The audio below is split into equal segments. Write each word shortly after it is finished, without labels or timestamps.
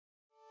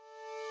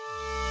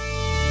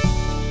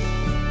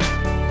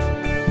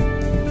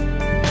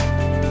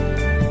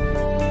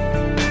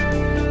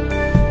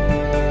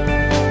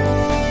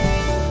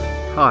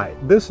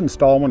This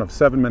installment of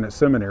 7 Minute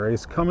Seminary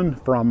is coming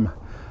from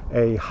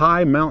a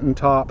high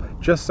mountaintop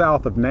just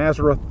south of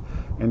Nazareth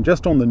and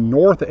just on the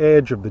north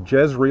edge of the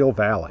Jezreel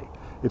Valley.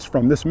 It's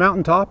from this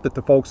mountaintop that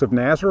the folks of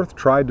Nazareth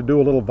tried to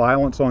do a little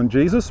violence on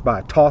Jesus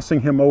by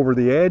tossing him over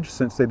the edge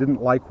since they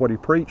didn't like what he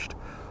preached.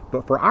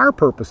 But for our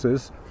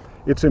purposes,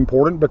 it's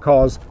important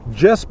because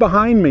just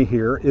behind me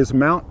here is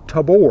Mount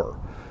Tabor,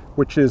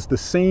 which is the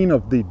scene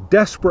of the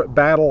desperate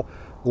battle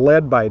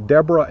led by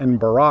Deborah and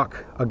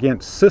Barak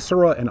against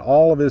Sisera and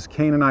all of his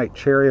Canaanite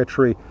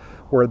chariotry,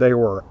 where they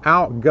were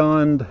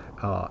outgunned,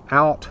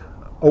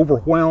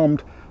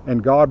 overwhelmed,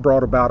 and God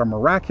brought about a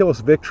miraculous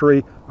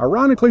victory,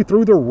 ironically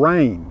through the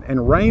rain.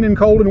 And rain and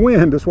cold and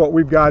wind is what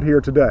we've got here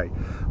today.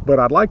 But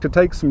I'd like to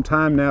take some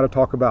time now to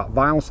talk about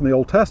violence in the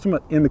Old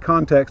Testament in the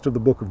context of the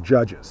book of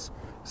Judges.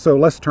 So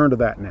let's turn to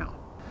that now.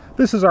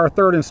 This is our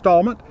third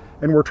installment,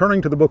 and we're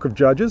turning to the book of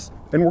Judges,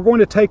 and we're going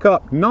to take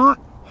up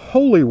not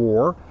holy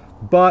war,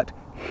 but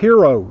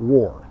hero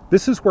war.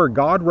 This is where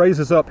God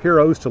raises up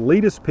heroes to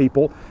lead his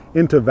people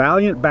into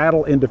valiant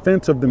battle in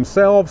defense of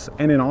themselves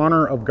and in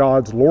honor of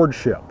God's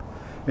lordship.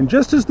 And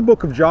just as the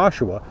book of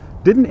Joshua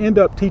didn't end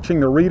up teaching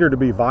the reader to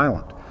be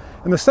violent,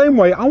 in the same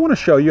way, I want to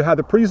show you how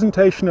the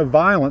presentation of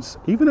violence,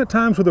 even at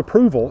times with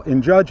approval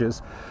in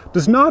Judges,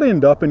 does not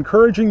end up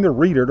encouraging the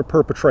reader to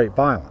perpetrate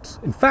violence.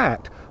 In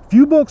fact,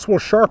 few books will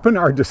sharpen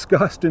our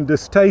disgust and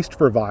distaste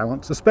for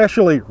violence,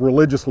 especially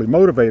religiously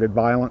motivated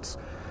violence,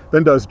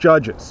 than does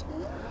Judges.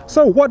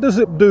 So what does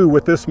it do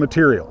with this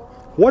material?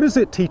 What is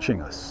it teaching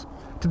us?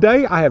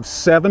 Today I have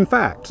 7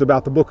 facts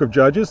about the book of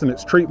Judges and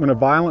its treatment of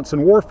violence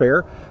and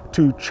warfare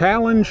to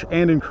challenge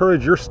and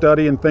encourage your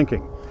study and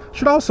thinking. I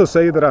should also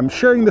say that I'm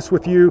sharing this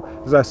with you,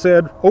 as I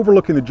said,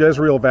 overlooking the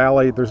Jezreel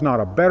Valley. There's not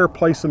a better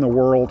place in the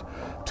world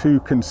to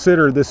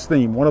consider this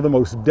theme, one of the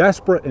most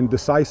desperate and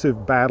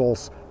decisive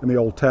battles in the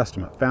Old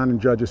Testament, found in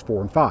Judges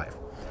 4 and 5.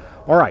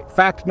 All right,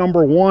 fact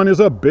number 1 is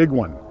a big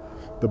one.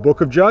 The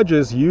book of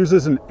Judges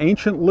uses an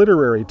ancient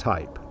literary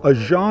type, a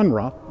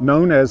genre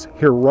known as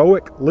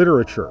heroic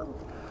literature.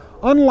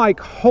 Unlike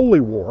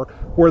holy war,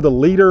 where the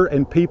leader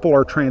and people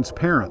are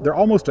transparent, they're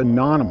almost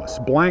anonymous,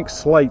 blank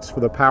slates for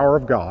the power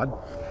of God.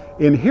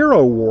 In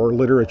hero war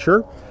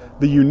literature,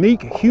 the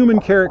unique human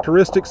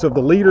characteristics of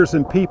the leaders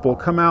and people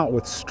come out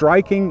with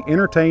striking,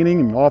 entertaining,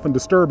 and often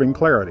disturbing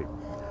clarity.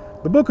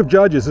 The book of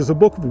Judges is a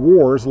book of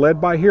wars led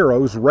by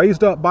heroes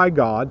raised up by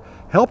God,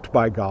 helped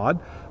by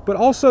God, but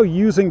also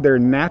using their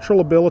natural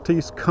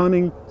abilities,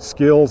 cunning,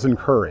 skills, and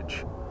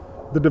courage.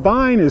 The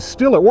divine is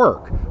still at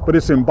work, but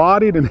it's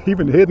embodied and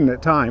even hidden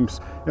at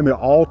times in the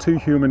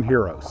all-too-human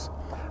heroes.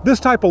 This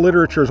type of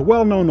literature is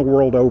well known the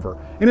world over,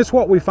 and it's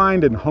what we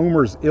find in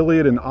Homer's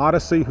Iliad and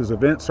Odyssey, whose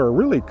events are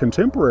really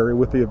contemporary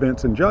with the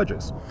events in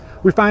Judges.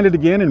 We find it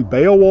again in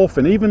Beowulf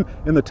and even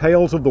in the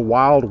tales of the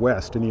Wild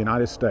West in the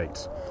United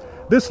States.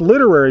 This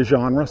literary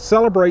genre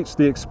celebrates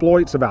the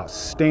exploits of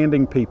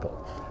outstanding people.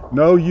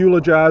 No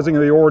eulogizing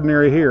of the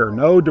ordinary here,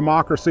 no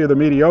democracy of the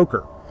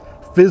mediocre.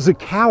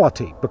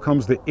 Physicality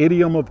becomes the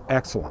idiom of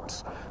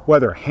excellence.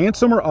 Whether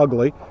handsome or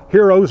ugly,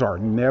 heroes are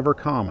never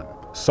common.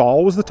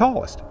 Saul was the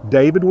tallest.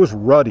 David was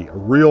ruddy, a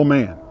real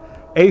man.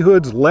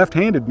 Ehud's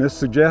left-handedness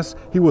suggests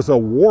he was a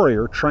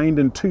warrior trained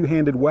in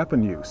two-handed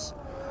weapon use.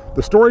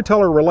 The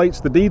storyteller relates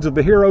the deeds of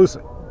the heroes,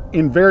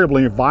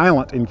 invariably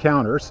violent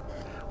encounters,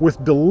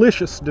 with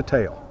delicious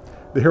detail.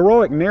 The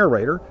heroic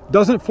narrator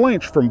doesn't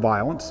flinch from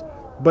violence,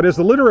 but as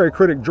the literary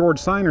critic George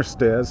Siner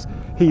says,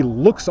 he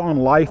looks on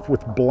life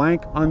with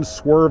blank,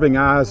 unswerving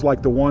eyes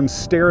like the ones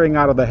staring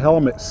out of the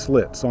helmet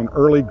slits on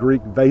early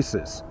Greek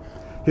vases.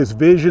 His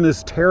vision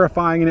is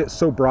terrifying in its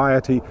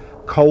sobriety,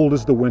 cold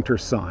as the winter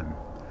sun.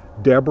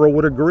 Deborah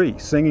would agree,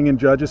 singing in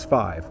Judges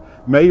 5,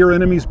 "May your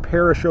enemies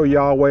perish, O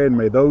Yahweh, and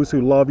may those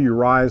who love you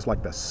rise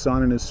like the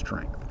sun in his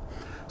strength."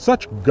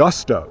 Such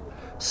gusto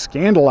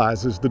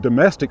scandalizes the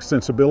domestic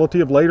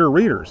sensibility of later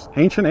readers,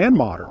 ancient and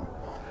modern.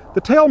 The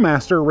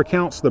Talemaster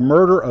recounts the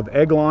murder of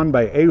Eglon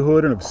by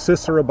Ehud and of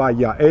Sisera by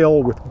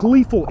Yael with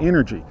gleeful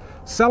energy,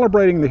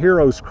 celebrating the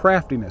hero's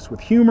craftiness with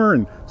humor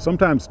and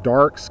sometimes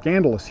dark,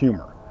 scandalous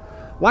humor.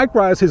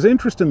 Likewise, his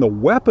interest in the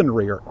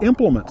weaponry or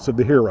implements of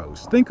the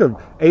heroes. Think of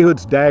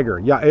Ehud's dagger,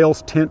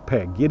 Yael's tent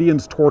peg,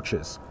 Gideon's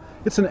torches.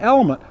 It's an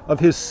element of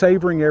his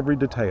savoring every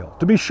detail.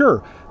 To be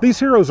sure, these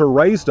heroes are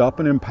raised up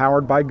and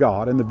empowered by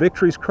God, and the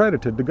victories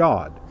credited to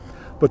God.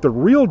 But the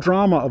real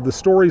drama of the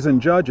stories in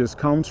Judges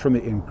comes from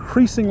the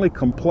increasingly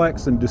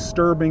complex and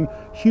disturbing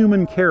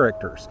human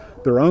characters,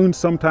 their own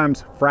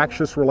sometimes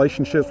fractious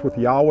relationships with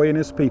Yahweh and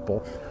his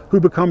people, who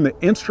become the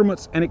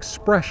instruments and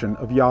expression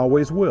of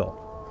Yahweh's will.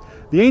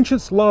 The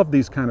ancients loved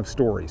these kind of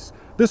stories.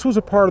 This was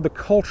a part of the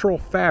cultural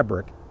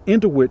fabric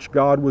into which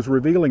God was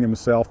revealing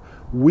himself,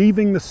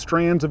 weaving the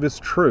strands of his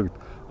truth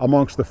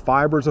amongst the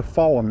fibers of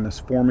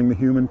fallenness forming the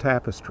human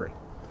tapestry.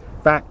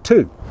 Fact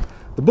 2.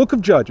 The book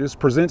of Judges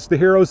presents the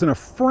heroes in a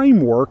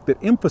framework that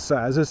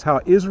emphasizes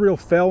how Israel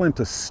fell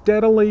into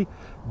steadily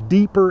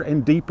deeper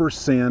and deeper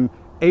sin,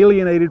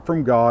 alienated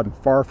from God and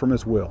far from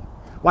his will.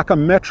 Like a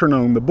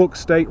metronome, the books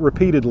state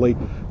repeatedly,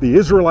 the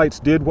Israelites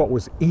did what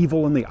was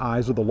evil in the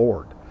eyes of the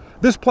Lord.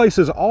 This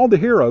places all the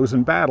heroes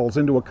and battles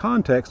into a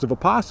context of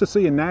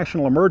apostasy and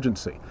national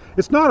emergency.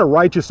 It's not a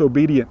righteous,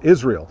 obedient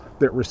Israel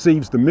that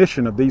receives the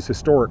mission of these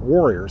historic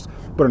warriors,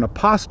 but an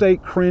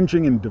apostate,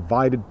 cringing, and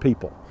divided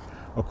people.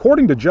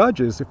 According to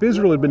Judges, if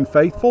Israel had been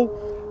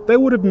faithful, they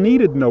would have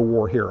needed no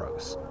war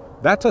heroes.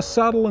 That's a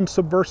subtle and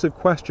subversive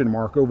question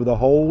mark over the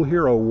whole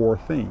hero war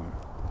theme.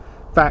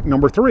 Fact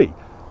number 3.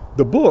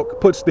 The book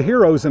puts the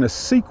heroes in a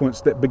sequence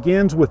that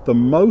begins with the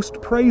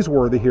most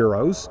praiseworthy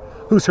heroes,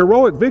 whose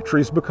heroic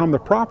victories become the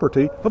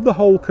property of the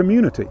whole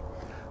community.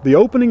 The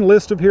opening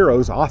list of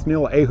heroes,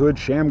 Othniel, Ehud,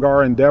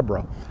 Shamgar, and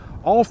Deborah,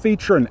 all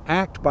feature an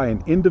act by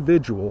an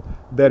individual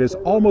that is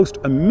almost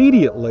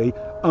immediately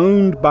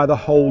owned by the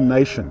whole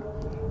nation.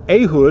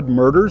 Ehud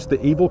murders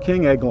the evil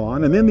king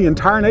Eglon, and then the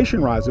entire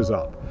nation rises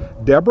up.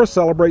 Deborah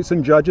celebrates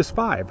in Judges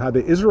 5 how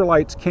the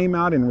Israelites came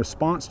out in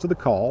response to the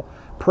call,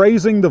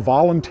 praising the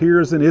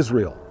volunteers in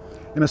Israel.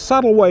 In a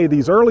subtle way,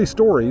 these early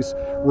stories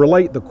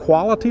relate the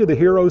quality of the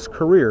hero's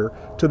career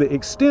to the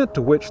extent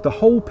to which the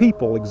whole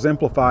people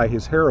exemplify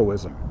his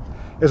heroism.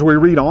 As we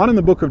read on in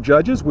the book of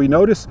Judges, we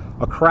notice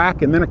a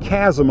crack and then a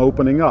chasm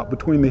opening up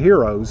between the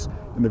heroes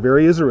and the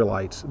very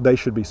Israelites they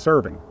should be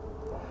serving.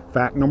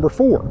 Fact number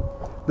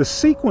 4. The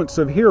sequence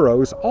of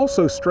heroes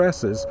also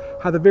stresses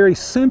how the very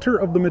center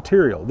of the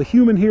material, the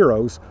human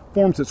heroes,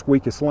 forms its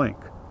weakest link.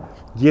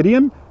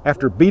 Gideon,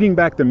 after beating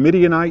back the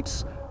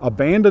Midianites,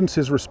 abandons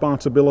his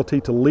responsibility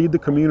to lead the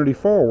community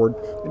forward,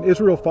 and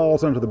Israel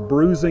falls under the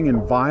bruising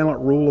and violent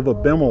rule of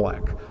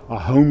Abimelech, a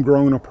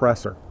homegrown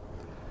oppressor.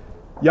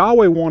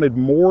 Yahweh wanted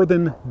more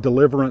than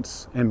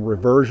deliverance and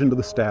reversion to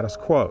the status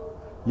quo.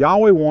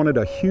 Yahweh wanted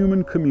a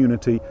human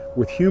community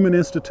with human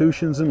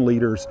institutions and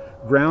leaders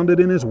grounded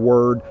in His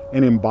Word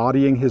and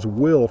embodying His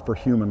will for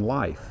human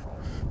life.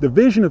 The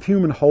vision of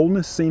human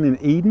wholeness seen in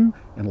Eden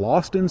and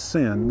lost in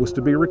sin was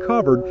to be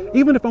recovered,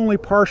 even if only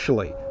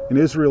partially, in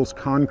Israel's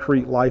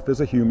concrete life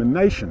as a human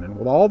nation, and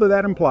with all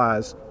that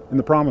implies in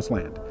the Promised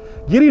Land.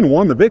 Gideon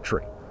won the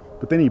victory,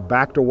 but then he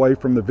backed away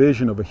from the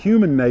vision of a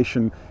human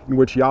nation in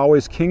which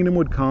Yahweh's kingdom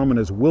would come and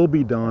His will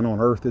be done on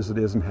earth as it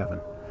is in heaven.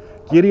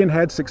 Gideon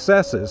had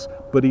successes,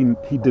 but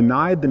he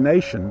denied the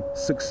nation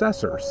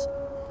successors.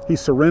 He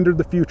surrendered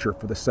the future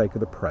for the sake of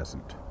the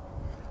present.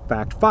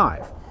 Fact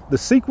 5. The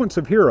sequence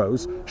of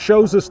heroes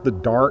shows us the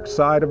dark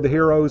side of the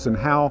heroes and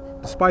how,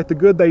 despite the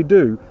good they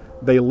do,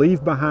 they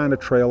leave behind a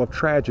trail of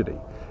tragedy.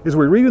 As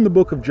we read in the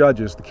book of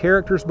Judges, the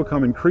characters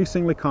become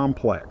increasingly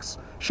complex.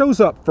 It shows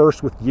up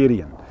first with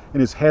Gideon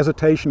and his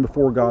hesitation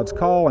before God's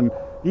call and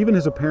even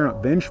his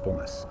apparent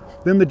vengefulness.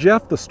 Then the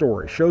Jephthah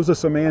story shows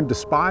us a man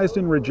despised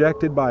and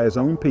rejected by his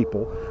own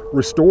people,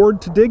 restored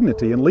to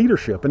dignity and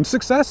leadership and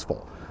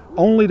successful,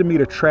 only to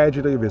meet a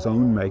tragedy of his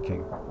own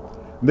making.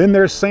 Then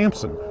there's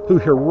Samson, who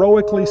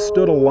heroically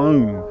stood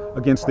alone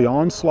against the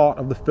onslaught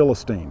of the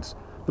Philistines,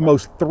 the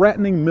most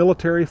threatening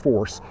military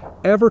force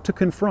ever to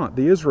confront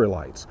the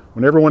Israelites.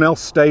 When everyone else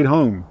stayed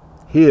home,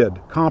 hid,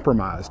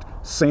 compromised,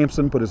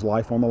 Samson put his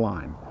life on the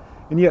line.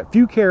 And yet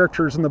few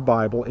characters in the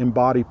Bible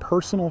embody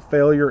personal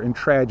failure and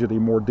tragedy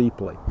more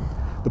deeply.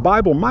 The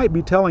Bible might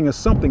be telling us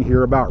something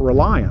here about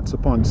reliance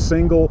upon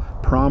single,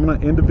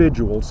 prominent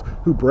individuals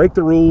who break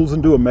the rules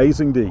and do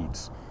amazing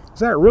deeds. Is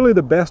that really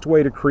the best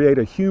way to create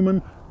a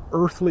human,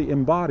 earthly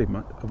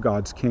embodiment of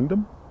God's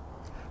kingdom?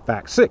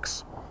 Fact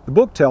 6. The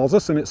book tells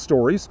us in its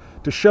stories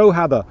to show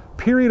how the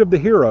period of the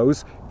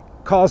heroes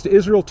caused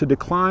Israel to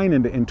decline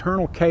into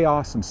internal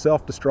chaos and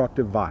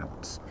self-destructive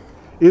violence.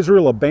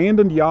 Israel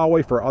abandoned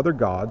Yahweh for other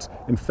gods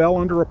and fell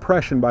under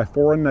oppression by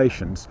foreign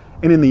nations.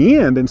 And in the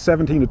end, in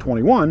 17 to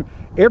 21,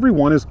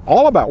 everyone is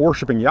all about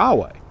worshiping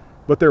Yahweh.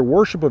 But their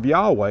worship of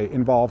Yahweh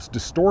involves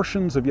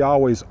distortions of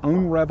Yahweh's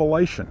own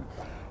revelation.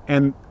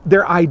 And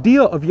their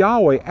idea of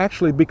Yahweh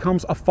actually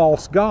becomes a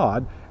false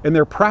god, and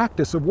their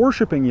practice of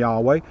worshiping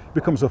Yahweh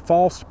becomes a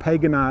false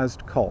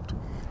paganized cult.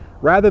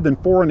 Rather than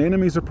foreign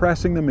enemies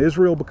oppressing them,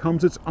 Israel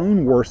becomes its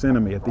own worst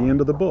enemy at the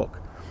end of the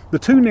book. The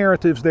two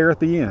narratives there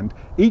at the end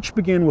each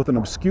begin with an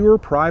obscure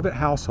private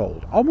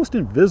household, almost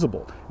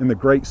invisible in the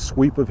great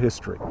sweep of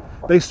history.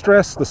 They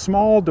stress the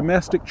small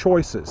domestic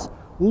choices,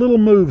 little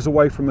moves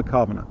away from the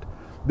covenant.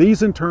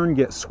 These in turn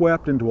get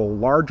swept into a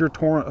larger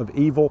torrent of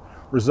evil,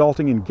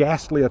 resulting in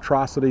ghastly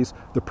atrocities,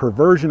 the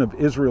perversion of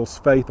Israel's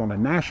faith on a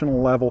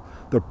national level,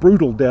 the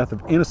brutal death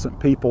of innocent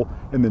people,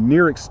 and the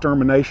near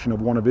extermination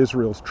of one of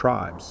Israel's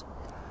tribes.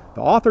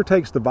 The author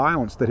takes the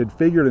violence that had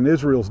figured in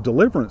Israel's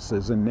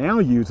deliverances and now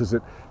uses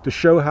it to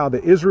show how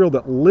the Israel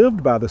that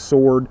lived by the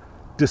sword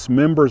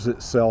dismembers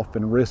itself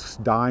and risks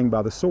dying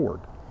by the sword.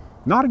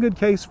 Not a good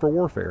case for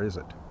warfare, is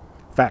it?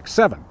 Fact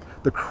 7.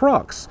 The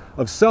crux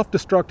of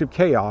self-destructive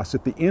chaos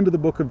at the end of the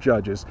book of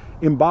Judges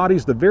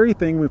embodies the very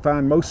thing we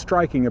find most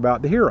striking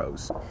about the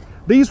heroes.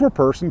 These were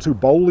persons who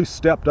boldly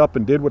stepped up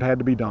and did what had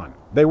to be done.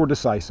 They were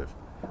decisive.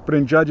 But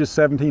in Judges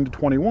 17 to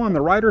 21,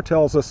 the writer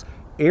tells us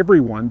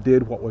everyone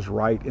did what was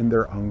right in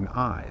their own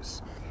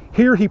eyes.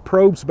 Here he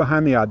probes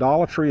behind the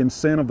idolatry and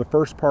sin of the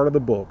first part of the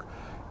book,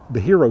 the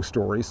hero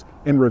stories,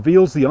 and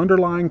reveals the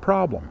underlying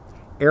problem.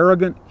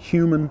 arrogant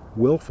human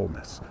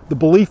willfulness, the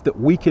belief that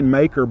we can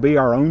make or be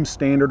our own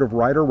standard of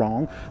right or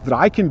wrong, that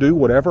I can do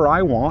whatever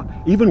I want,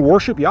 even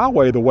worship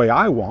Yahweh the way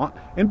I want,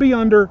 and be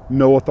under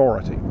no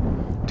authority.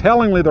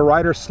 Tellingly, the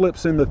writer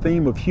slips in the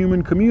theme of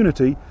human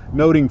community,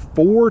 noting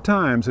 4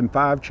 times in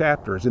 5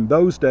 chapters, in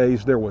those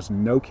days there was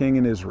no king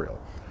in Israel.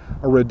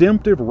 A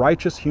redemptive,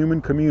 righteous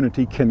human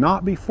community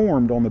cannot be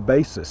formed on the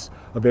basis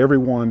of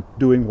everyone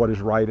doing what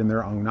is right in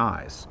their own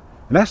eyes.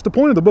 And that's the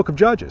point of the book of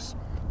Judges.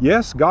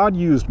 Yes, God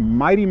used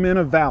mighty men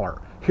of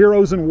valor,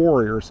 heroes and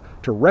warriors,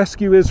 to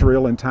rescue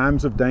Israel in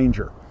times of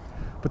danger.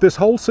 But this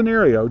whole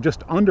scenario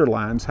just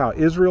underlines how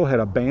Israel had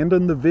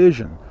abandoned the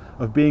vision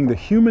of being the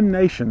human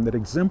nation that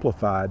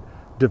exemplified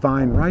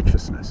divine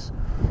righteousness.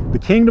 The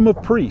kingdom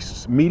of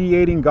priests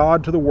mediating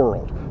God to the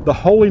world, the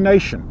holy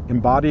nation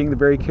embodying the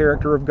very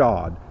character of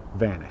God,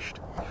 vanished.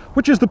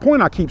 Which is the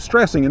point I keep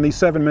stressing in these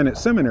 7-minute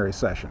seminary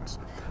sessions.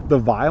 The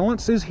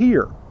violence is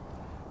here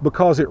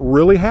because it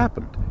really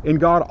happened, and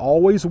God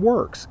always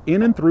works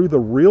in and through the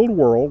real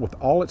world with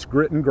all its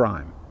grit and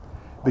grime.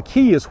 The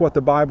key is what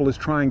the Bible is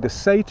trying to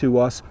say to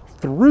us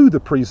through the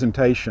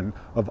presentation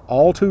of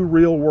all too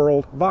real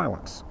world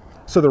violence.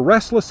 So the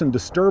restless and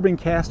disturbing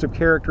cast of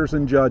characters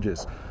in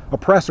Judges,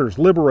 oppressors,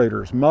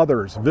 liberators,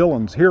 mothers,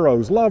 villains,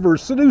 heroes,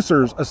 lovers,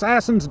 seducers,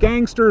 assassins,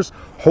 gangsters,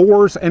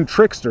 whores, and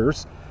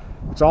tricksters,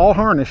 it's all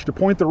harnessed to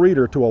point the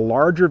reader to a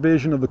larger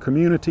vision of the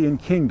community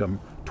and kingdom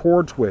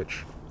towards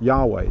which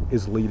Yahweh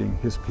is leading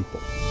His people.